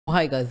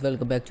Hi guys,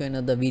 welcome back to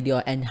another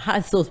video. And hi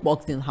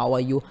sourceboxtv, how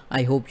are you?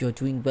 I hope you're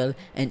doing well.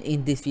 And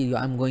in this video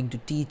I'm going to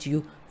teach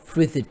you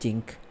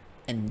fritzing.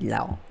 And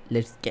now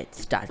let's get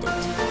started.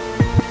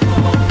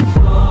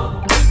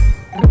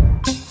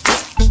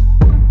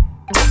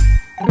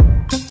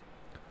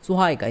 So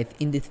hi guys,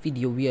 in this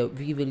video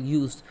we will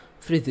use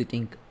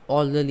fritzing.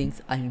 All the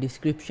links are in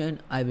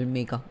description. I will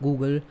make a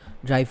Google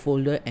Drive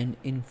folder and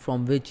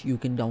from which you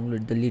can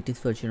download the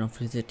latest version of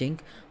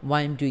fritzing.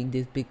 Why I'm doing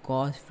this?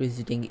 Because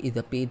fritzing is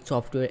a paid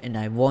software and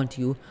I want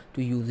you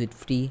to use it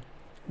free.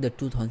 The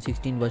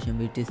 2016 version,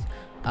 which is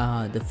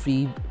the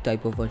free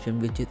type of version,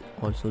 which is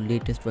also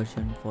latest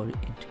version for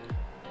it.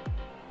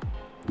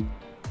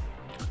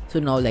 So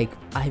now I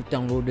have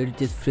downloaded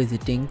this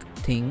fritzing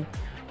thing,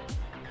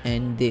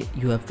 and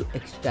you have to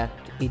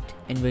extract it,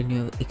 and when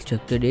you have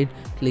extracted it,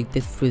 click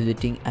this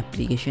fritzing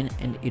application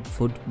and it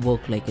would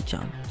work like a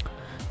charm.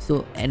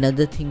 So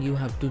another thing you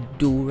have to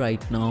do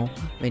right now,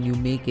 when you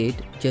make it,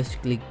 just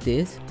click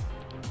this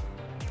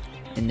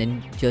and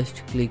then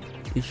just click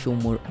the show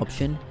more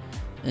option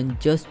and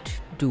just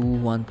do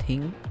one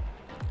thing,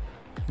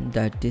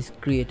 that is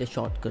create a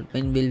shortcut.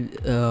 When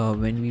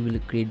we will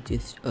create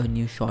this a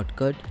new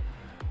shortcut,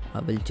 I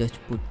will just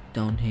put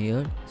down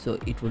here, so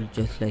it will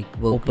just work.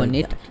 Open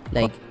it,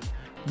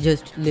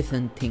 just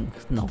listen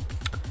things now.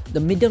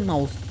 The middle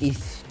mouse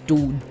is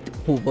to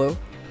hover,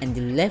 and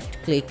the left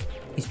click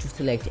is to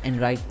select, and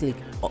right click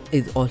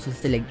is also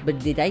select. But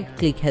the right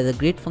click has a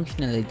great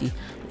functionality.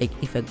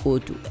 If I go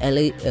to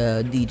the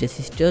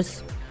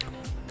resistors,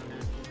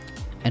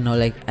 and now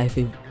if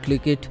I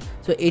click it,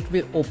 so it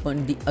will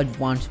open the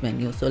advanced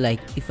menu. So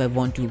if I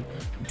want to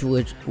do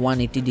it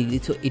 180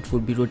 degrees, so it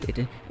would be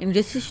rotated. In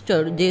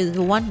resistor, there is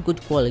one good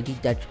quality,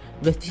 that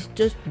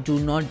resistors do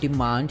not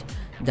demand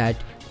that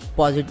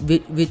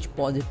which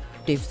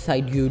positive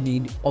side you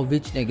need or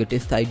which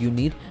negative side you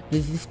need.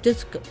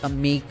 Resistors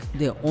make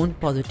their own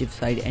positive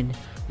side and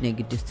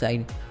negative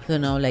side. So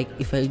now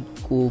if I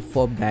go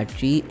for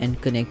battery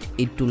and connect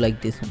it to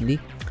this only.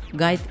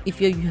 Guys, if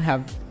you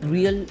have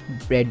real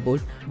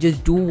breadboard,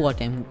 just do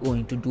what I'm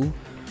going to do.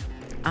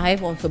 I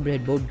have also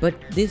breadboard, but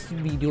this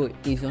video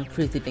is on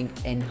fritzing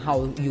and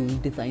how you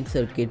design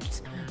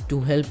circuits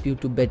to help you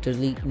to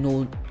betterly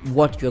know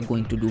what you are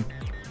going to do.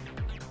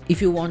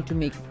 If you want to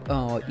make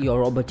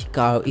your robotic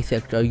car,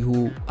 etc.,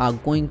 you are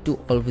going to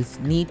always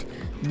need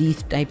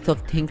these types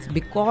of things,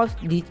 because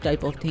these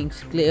type of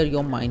things clear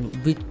your mind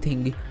which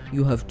thing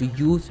you have to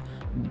use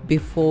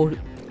before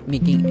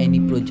making any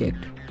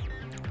project.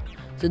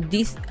 So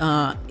this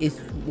is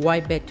why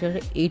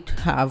better it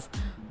have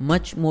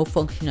much more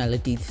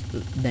functionalities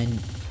than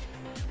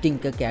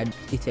Tinkercad,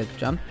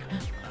 etc.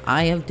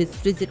 I have this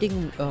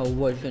fritzing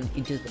version.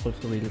 It is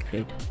also really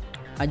great.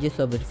 I just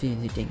love it,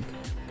 fritzing,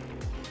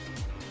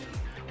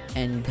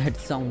 and that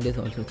sound is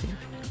also same.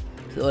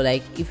 So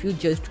if you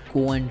just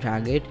go and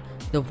drag it,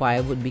 the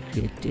wire would be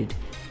created.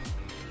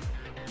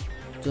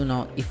 So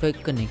now if I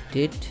connect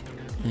it,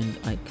 and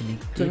I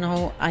connect, so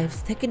now I have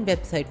second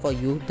website for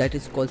you, that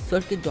is called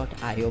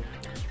circuit.io.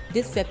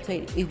 This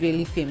website is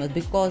really famous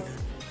because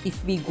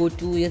if we go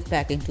 2 years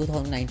back in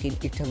 2019,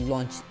 it have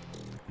launched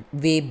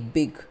way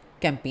big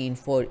campaign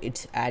for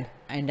its ad,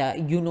 and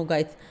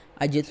guys,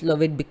 I just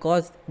love it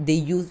because they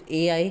use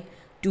AI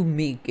to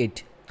make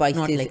it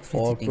prices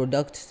for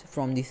products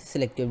from the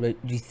selected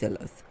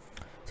resellers.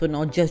 So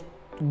now just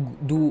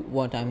do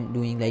what I'm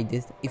doing like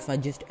this. If I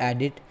just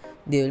add it,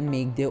 they will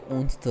make their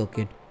own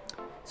circuit.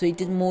 So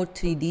it is more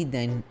 3D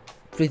than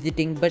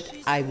fritzing, but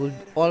I would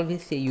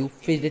always say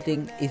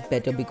fritzing is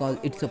better because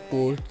it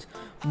supports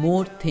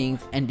more things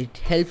and it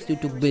helps you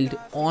to build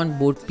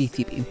on-board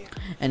PCB,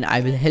 and I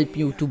will help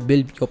you to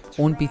build your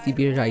own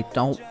PCB right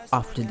now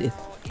after this.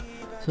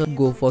 So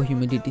go for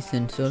humidity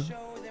sensor.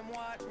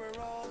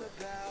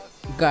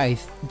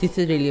 Guys, this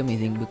is really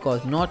amazing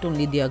because not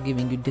only they are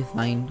giving you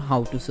design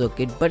how to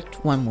circuit,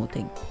 but one more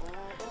thing,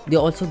 they're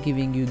also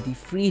giving you the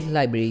free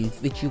libraries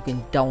which you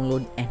can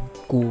download and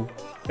go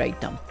right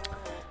now.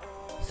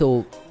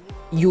 So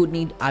you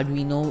need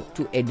Arduino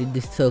to edit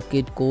the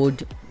circuit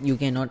code. You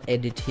cannot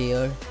edit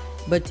here,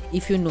 but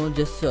if you know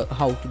just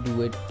how to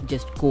do it,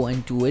 just go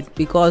and do it,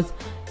 because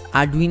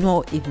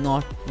Arduino is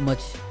not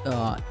much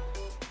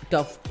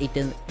tough, it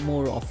is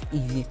more of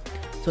easy.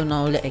 So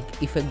now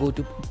if I go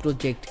to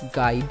project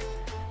guide,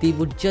 they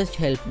would just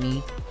help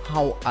me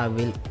how I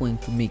will going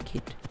to make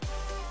it.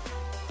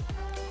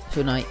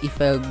 So now if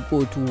I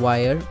go to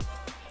wire,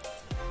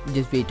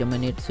 just wait a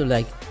minute. So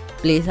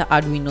place a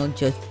Arduino,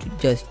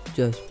 just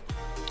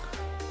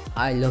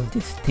I love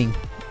this thing.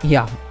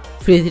 Yeah,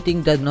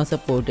 fritzing does not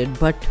support it,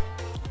 but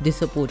this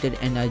supported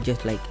and I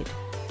just like it.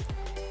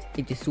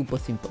 It is super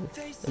simple.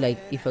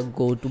 If I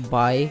go to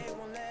buy,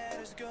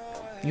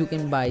 you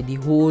can buy the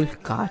whole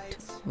cart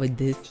with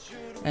this,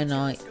 and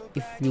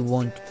if you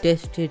want to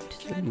test it,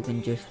 so you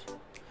can just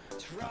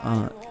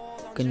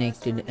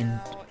connect it and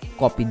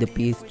copy the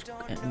paste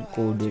and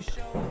code it.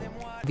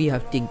 We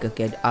have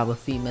Tinkercad, our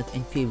famous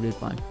and favorite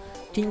one.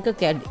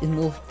 Tinkercad is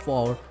more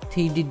for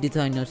 3D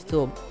designers,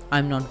 so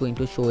I'm not going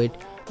to show it,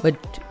 but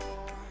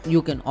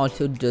you can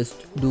also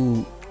just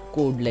do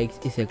code like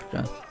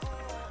etc.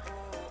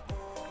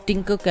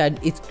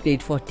 Tinkercad is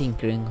great for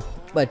tinkering,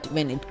 but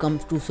when it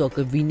comes to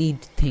circuit, we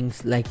need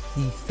things like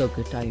these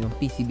circuit IO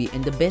PCB,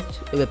 and the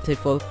best website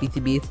for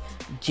PCB is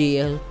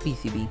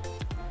JLPCB,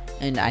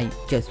 and I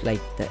just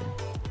like that.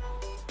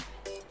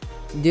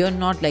 They are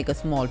not like a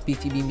small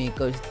PCB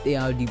makers, they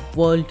are the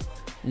world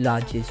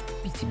largest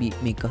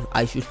PCB maker,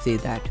 I should say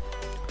that.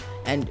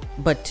 And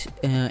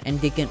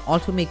they can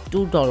also make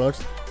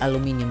 $2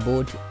 aluminum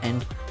boards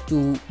and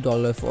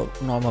 $2 for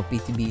normal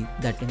PCB.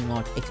 That is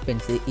not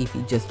expensive if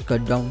you just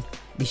cut down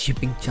the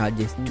shipping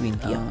charges to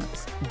India.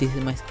 This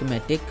is my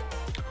schematic.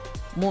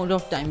 Most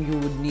of time you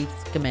would need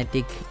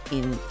schematic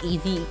in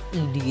Easy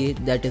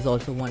EDA. That is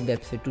also one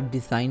website to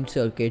design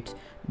circuits,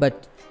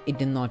 but it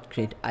is not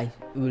great. I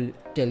will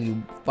tell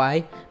you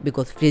why,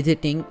 because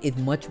fritzing is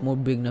much more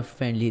beginner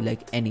friendly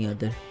like any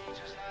other.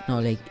 Now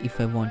like if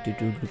I wanted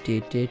to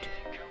rotate it,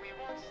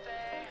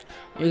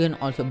 you can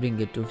also bring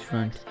it to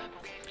front.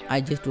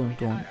 I just don't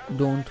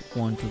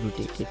want to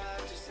rotate it.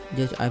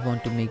 Just I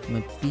want to make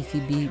my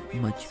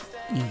PCB much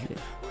easier.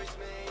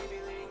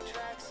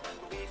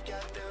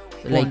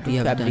 Like we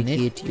have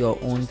fabricate your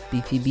own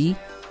PCB,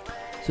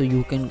 so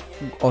you can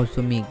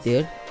also make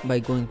there by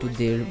going to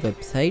their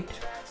website.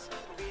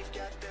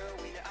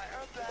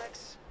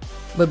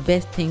 But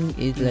best thing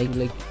is like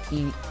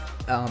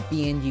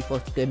PNG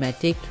for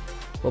schematic.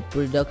 For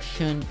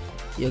production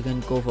you can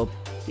go for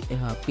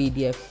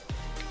PDF.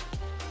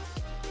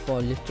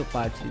 For list of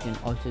parts you can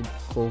also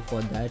go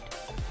for that.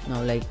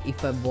 Now like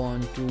if I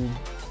want to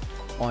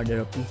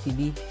order a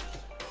PCB,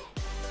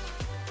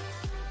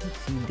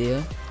 see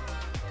there,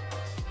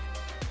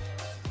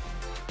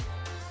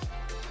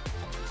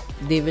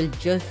 they will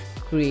just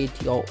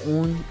create your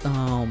own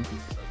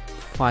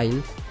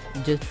file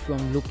just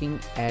from looking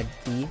at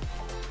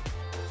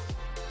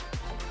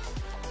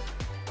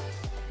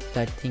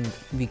that thing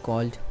we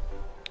called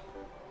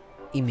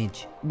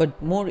image.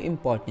 But more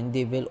important,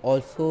 they will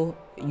also,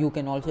 you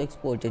can also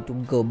export it to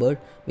Gerber,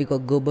 because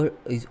Gerber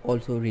is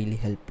also really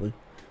helpful.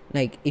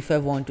 Like if I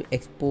want to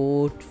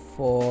export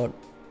for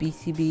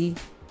PCB,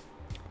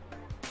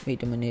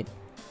 wait a minute,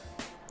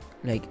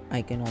 like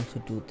I can also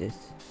do this.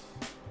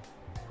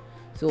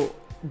 So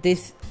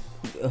this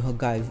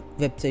guys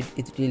website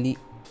is really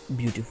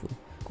beautiful,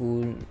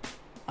 cool.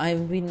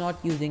 I've been not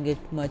using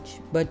it much,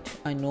 but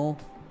I know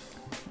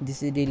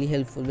this is really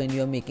helpful when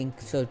you are making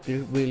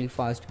circuit really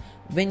fast.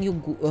 When you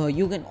go,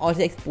 you can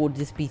also export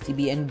this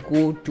PCB and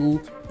go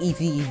to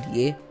Easy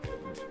EDA.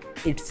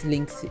 Its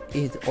links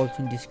is also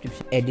in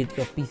description. Edit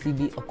your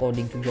PCB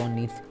according to your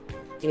needs.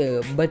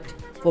 But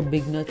for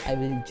beginners I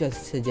will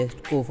just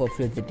suggest go for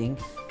fritzing.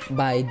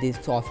 Buy this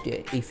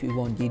software if you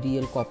want the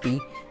real copy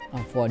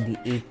for the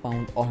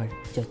 £8, or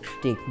just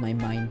take my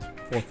mine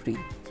for free.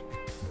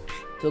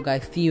 So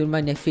guys, see you in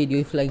my next video.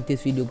 If you like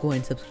this video, go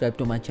and subscribe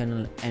to my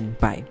channel, and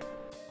bye.